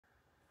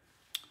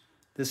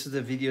This is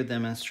a video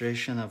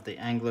demonstration of the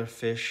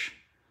Anglerfish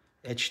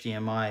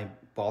HDMI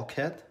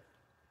Bulkhead.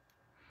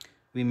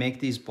 We make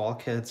these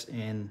bulkheads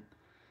in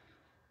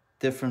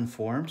different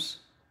forms.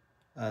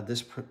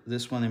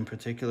 This one in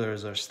particular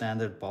is our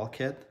standard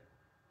bulkhead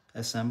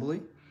assembly,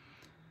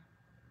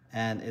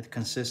 and it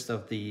consists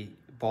of the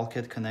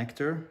bulkhead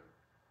connector,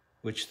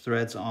 which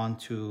threads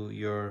onto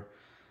your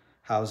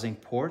housing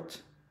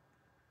port,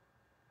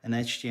 an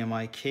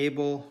HDMI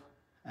cable,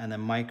 and a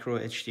micro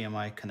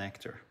HDMI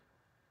connector.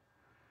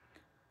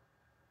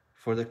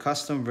 For the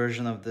custom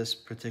version of this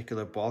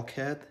particular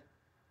bulkhead,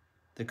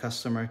 the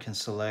customer can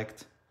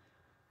select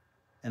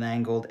an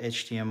angled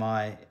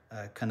HDMI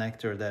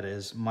connector that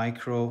is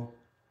micro,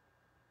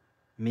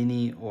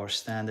 mini, or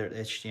standard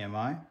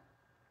HDMI.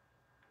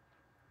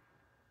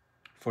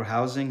 For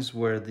housings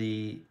where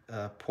the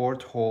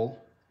port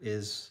hole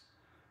is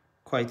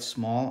quite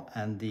small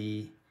and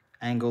the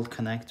angled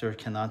connector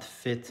cannot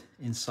fit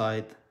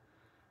inside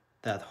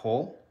that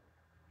hole,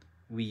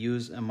 we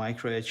use a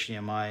micro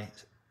HDMI,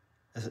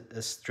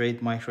 a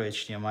straight micro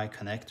HDMI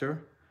connector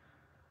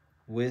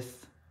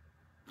with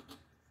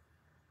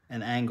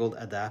an angled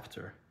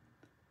adapter.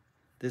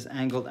 This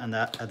angled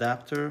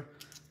adapter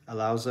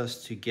allows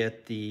us to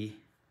get the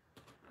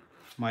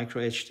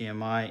micro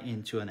HDMI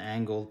into an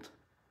angled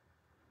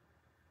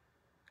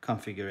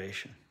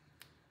configuration,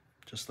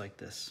 just like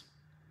this.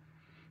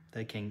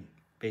 That can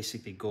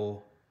basically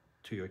go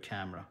to your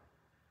camera.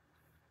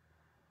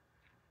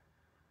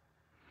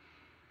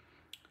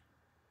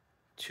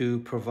 To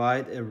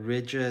provide a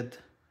rigid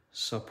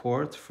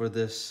support for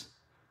this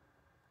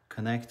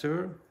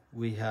connector,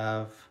 we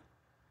have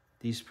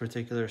these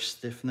particular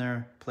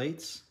stiffener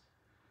plates,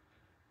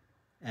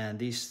 and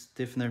these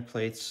stiffener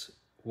plates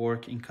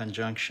work in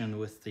conjunction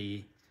with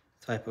the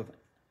type of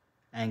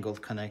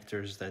angled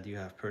connectors that you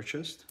have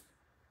purchased.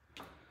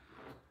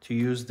 To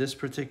use this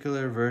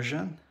particular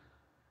version,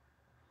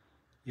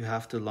 you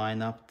have to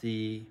line up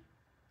the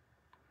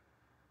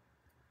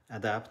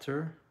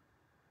adapter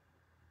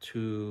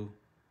to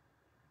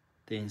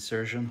the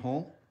insertion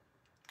hole,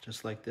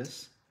 just like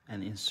this,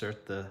 and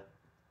insert the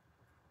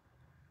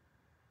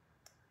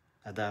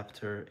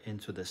adapter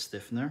into the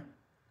stiffener.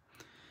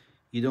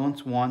 You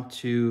don't want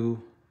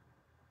to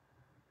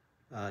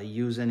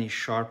use any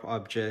sharp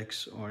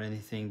objects or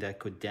anything that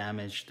could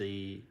damage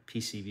the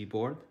PCB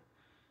board.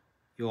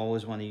 You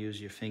always want to use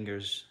your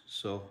fingers.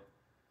 So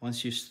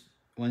once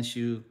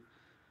you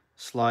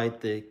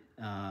slide the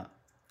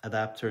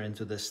adapter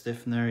into the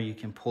stiffener, you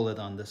can pull it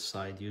on this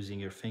side using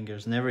your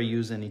fingers. Never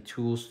use any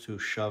tools to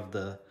shove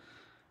the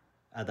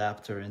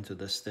adapter into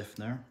the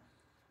stiffener.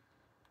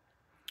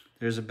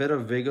 There's a bit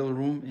of wiggle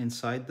room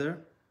inside there,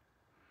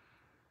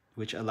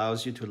 which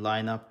allows you to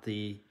line up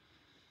the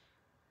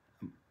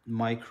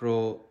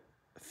micro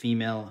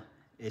female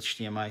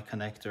HDMI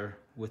connector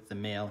with the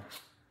male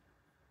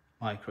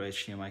micro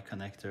HDMI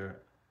connector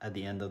at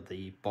the end of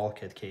the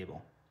bulkhead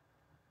cable.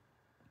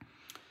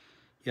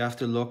 You have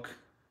to look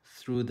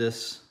through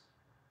this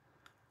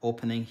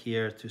opening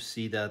here to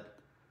see that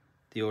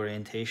the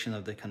orientation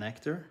of the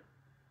connector.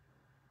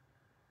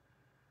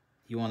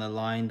 You want to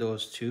line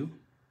those two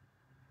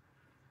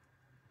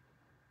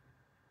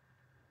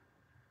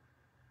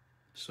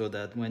so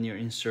that when you're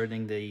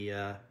inserting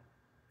the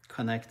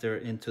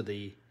connector into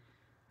the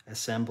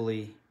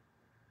assembly,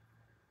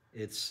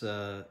 it's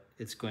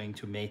going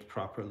to mate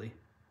properly.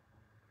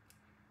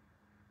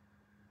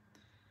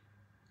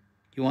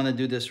 You want to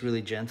do this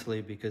really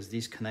gently because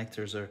these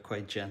connectors are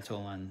quite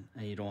gentle and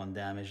you don't want to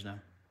damage them.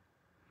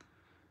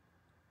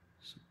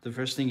 So the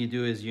first thing you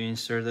do is you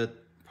insert it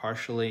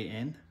partially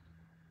in,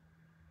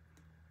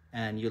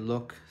 and you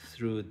look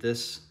through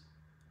this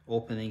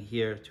opening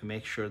here to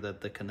make sure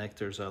that the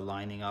connectors are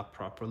lining up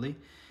properly.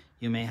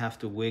 You may have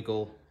to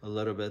wiggle a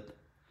little bit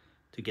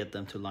to get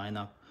them to line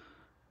up,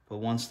 but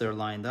once they're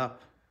lined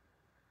up,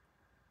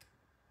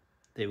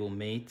 they will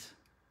mate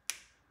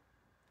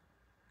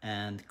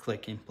and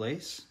click in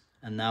place.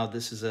 And now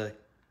this is a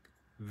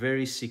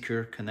very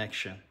secure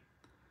connection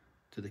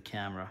to the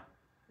camera.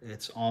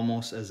 It's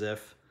almost as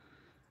if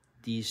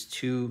these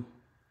two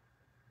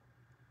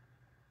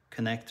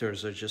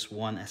connectors are just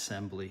one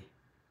assembly.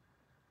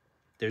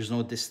 There's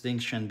no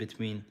distinction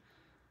between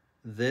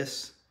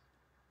this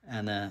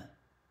and a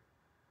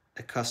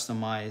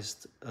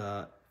customized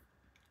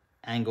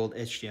angled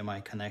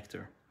HDMI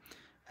connector.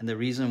 And the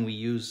reason we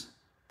use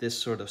this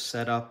sort of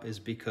setup is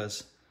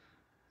because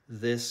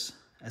this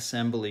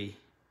assembly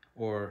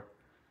or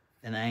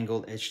an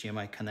angled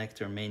HDMI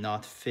connector may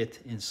not fit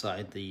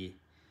inside the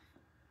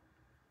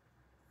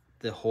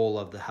hole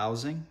of the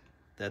housing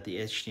that the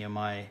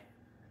HDMI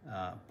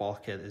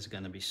bulkhead is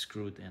going to be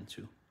screwed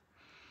into.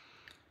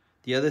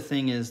 The other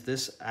thing is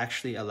this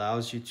actually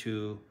allows you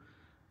to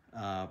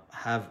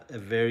have a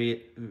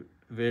very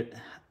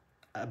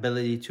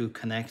ability to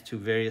connect to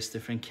various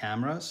different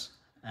cameras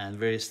and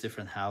various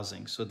different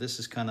housings. So this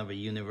is kind of a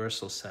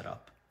universal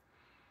setup.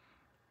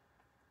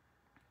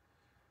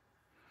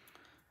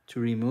 To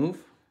remove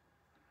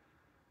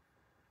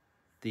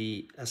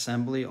the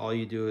assembly, all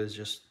you do is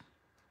just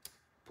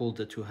pull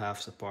the two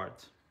halves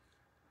apart.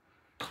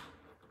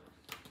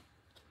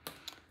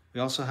 We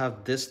also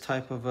have this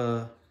type of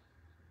a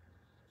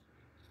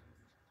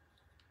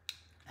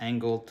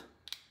angled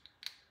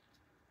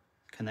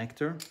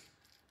connector.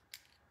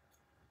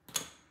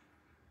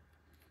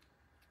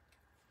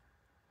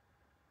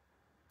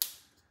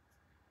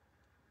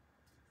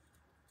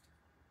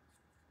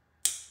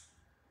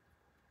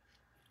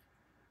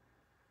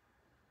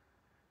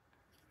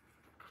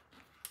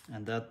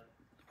 And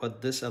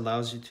what this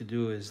allows you to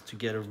do is to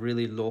get a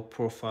really low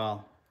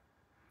profile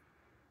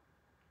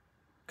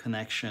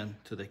connection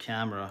to the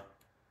camera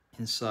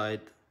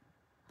inside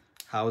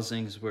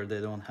housings where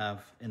they don't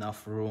have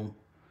enough room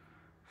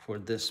for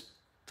this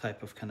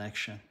type of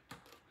connection.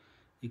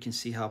 You can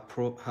see how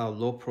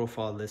low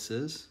profile this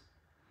is.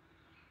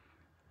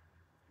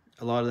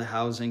 A lot of the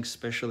housings,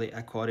 especially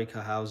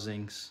Aquatica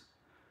housings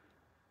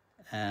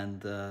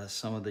and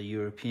some of the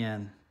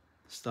European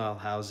style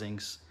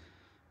housings,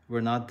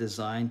 were not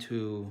designed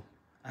to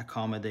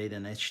accommodate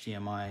an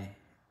HDMI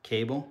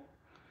cable,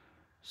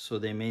 so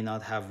they may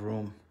not have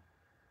room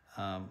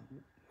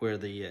where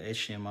the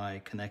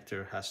HDMI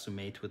connector has to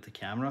mate with the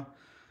camera.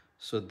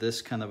 So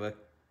this kind of a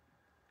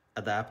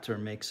adapter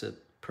makes it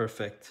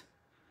perfect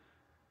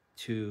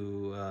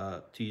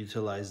to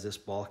utilize this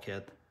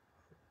bulkhead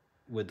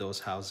with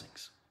those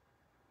housings.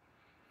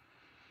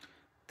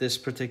 This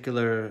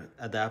particular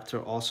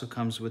adapter also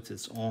comes with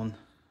its own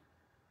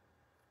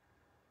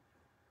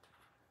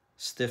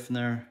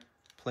stiffener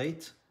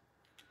plate.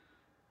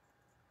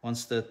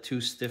 Once the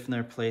two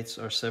stiffener plates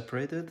are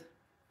separated,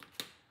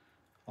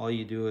 all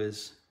you do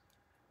is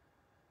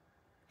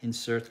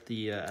insert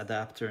the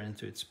adapter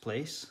into its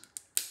place,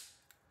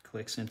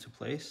 clicks into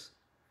place.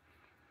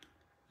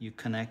 You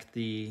connect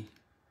the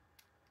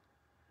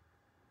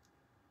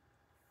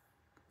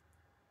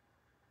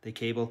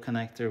cable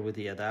connector with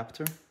the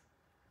adapter.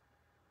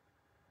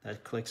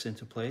 That clicks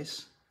into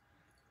place.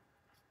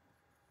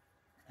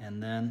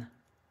 And then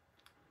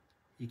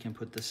you can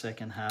put the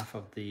second half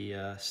of the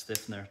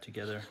stiffener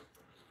together,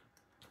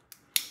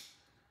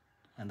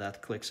 and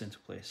that clicks into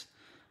place.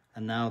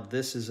 And now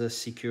this is a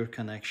secure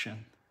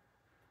connection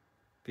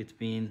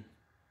between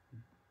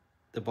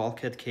the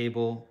bulkhead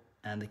cable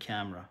and the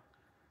camera.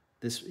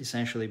 This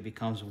essentially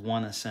becomes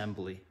one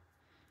assembly,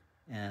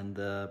 and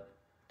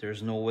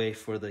there's no way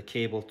for the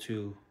cable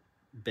to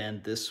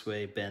bend this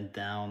way, bend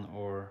down,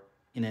 or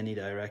in any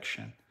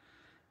direction.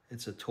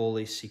 It's a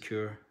totally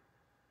secure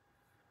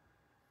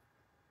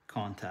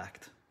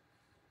contact.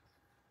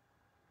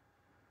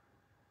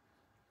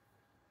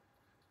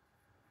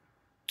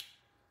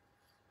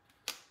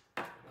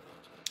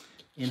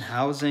 In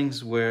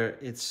housings where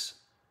it's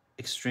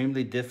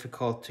extremely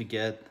difficult to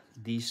get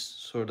these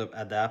sort of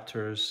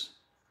adapters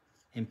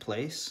in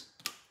place,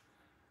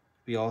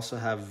 we also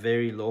have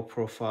very low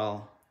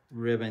profile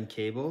ribbon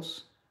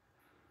cables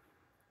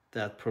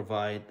that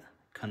provide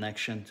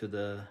connection to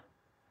the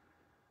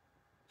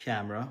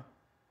camera.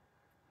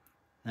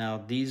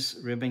 Now these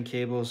ribbon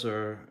cables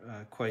are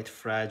quite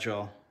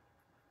fragile,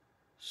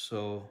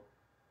 so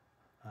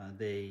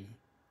they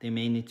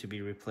may need to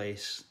be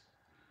replaced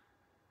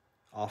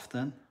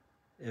often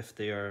if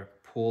they are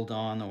pulled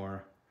on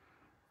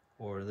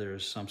or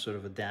there's some sort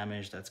of a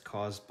damage that's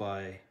caused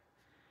by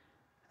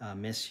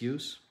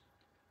misuse.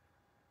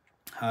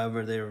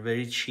 However, they're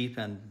very cheap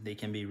and they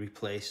can be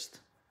replaced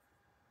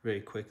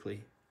very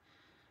quickly.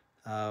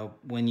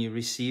 When you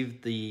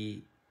receive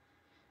the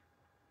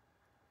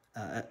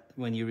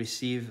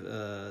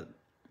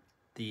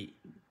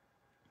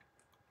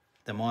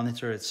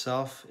monitor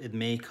itself, it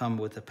may come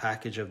with a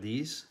package of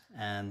these,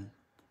 and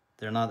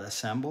they're not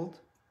assembled.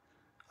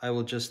 I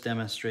will just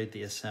demonstrate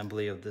the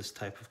assembly of this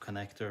type of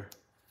connector.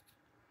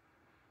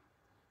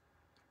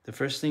 The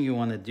first thing you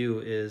want to do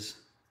is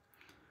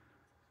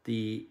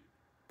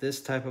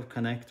this type of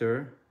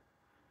connector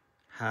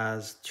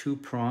has two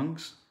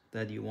prongs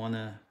that you want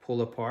to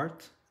pull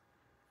apart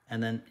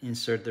and then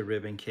insert the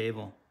ribbon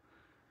cable.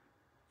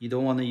 You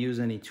don't want to use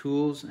any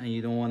tools, and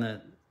you don't want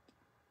to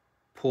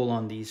pull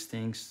on these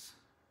things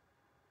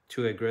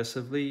too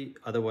aggressively,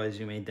 otherwise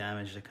you may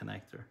damage the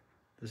connector.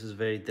 This is a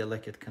very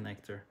delicate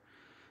connector.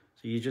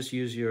 So you just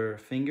use your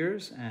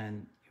fingers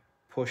and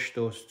push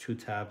those two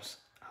tabs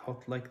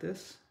out like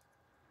this.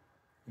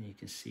 And you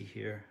can see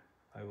here,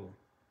 I will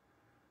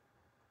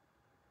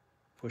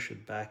push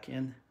it back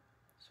in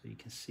so you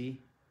can see,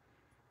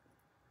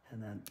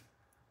 and then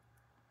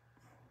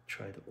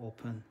try to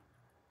open.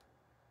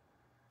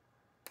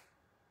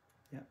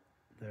 Yeah,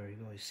 there we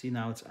go. You see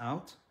now it's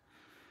out.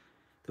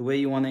 The way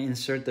you want to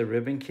insert the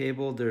ribbon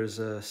cable, there's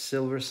a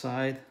silver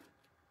side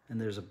and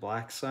there's a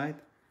black side.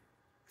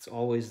 It's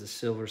always the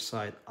silver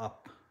side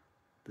up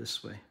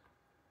this way.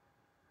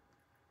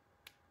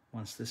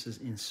 Once this is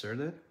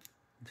inserted,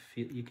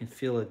 you can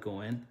feel it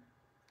go in,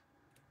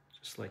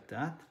 just like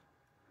that.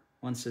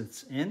 Once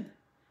it's in,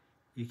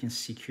 you can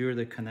secure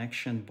the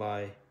connection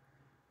by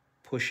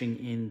pushing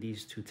in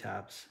these two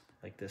tabs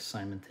like this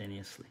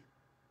simultaneously.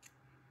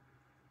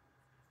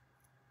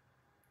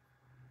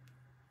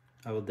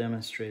 I will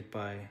demonstrate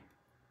by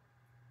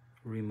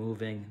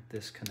removing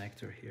this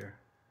connector here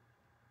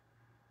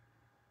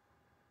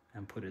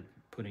and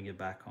putting it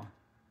back on.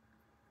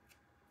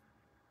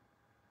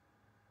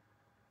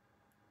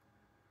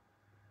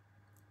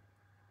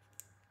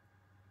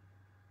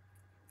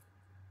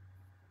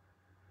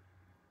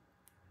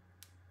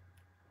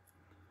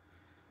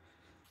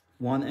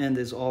 One end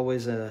is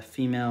always a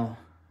female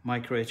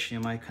micro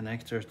HDMI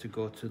connector to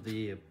go to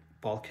the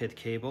bulkhead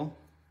cable,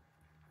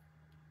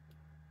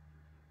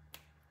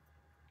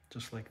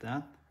 just like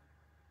that.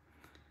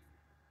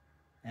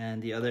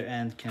 And the other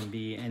end can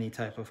be any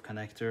type of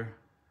connector.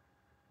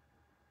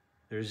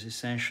 There's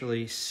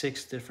essentially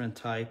 6 different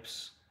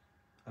types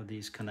of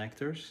these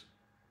connectors,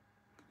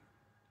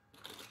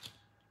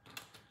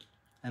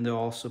 and they're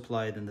all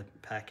supplied in the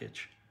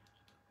package.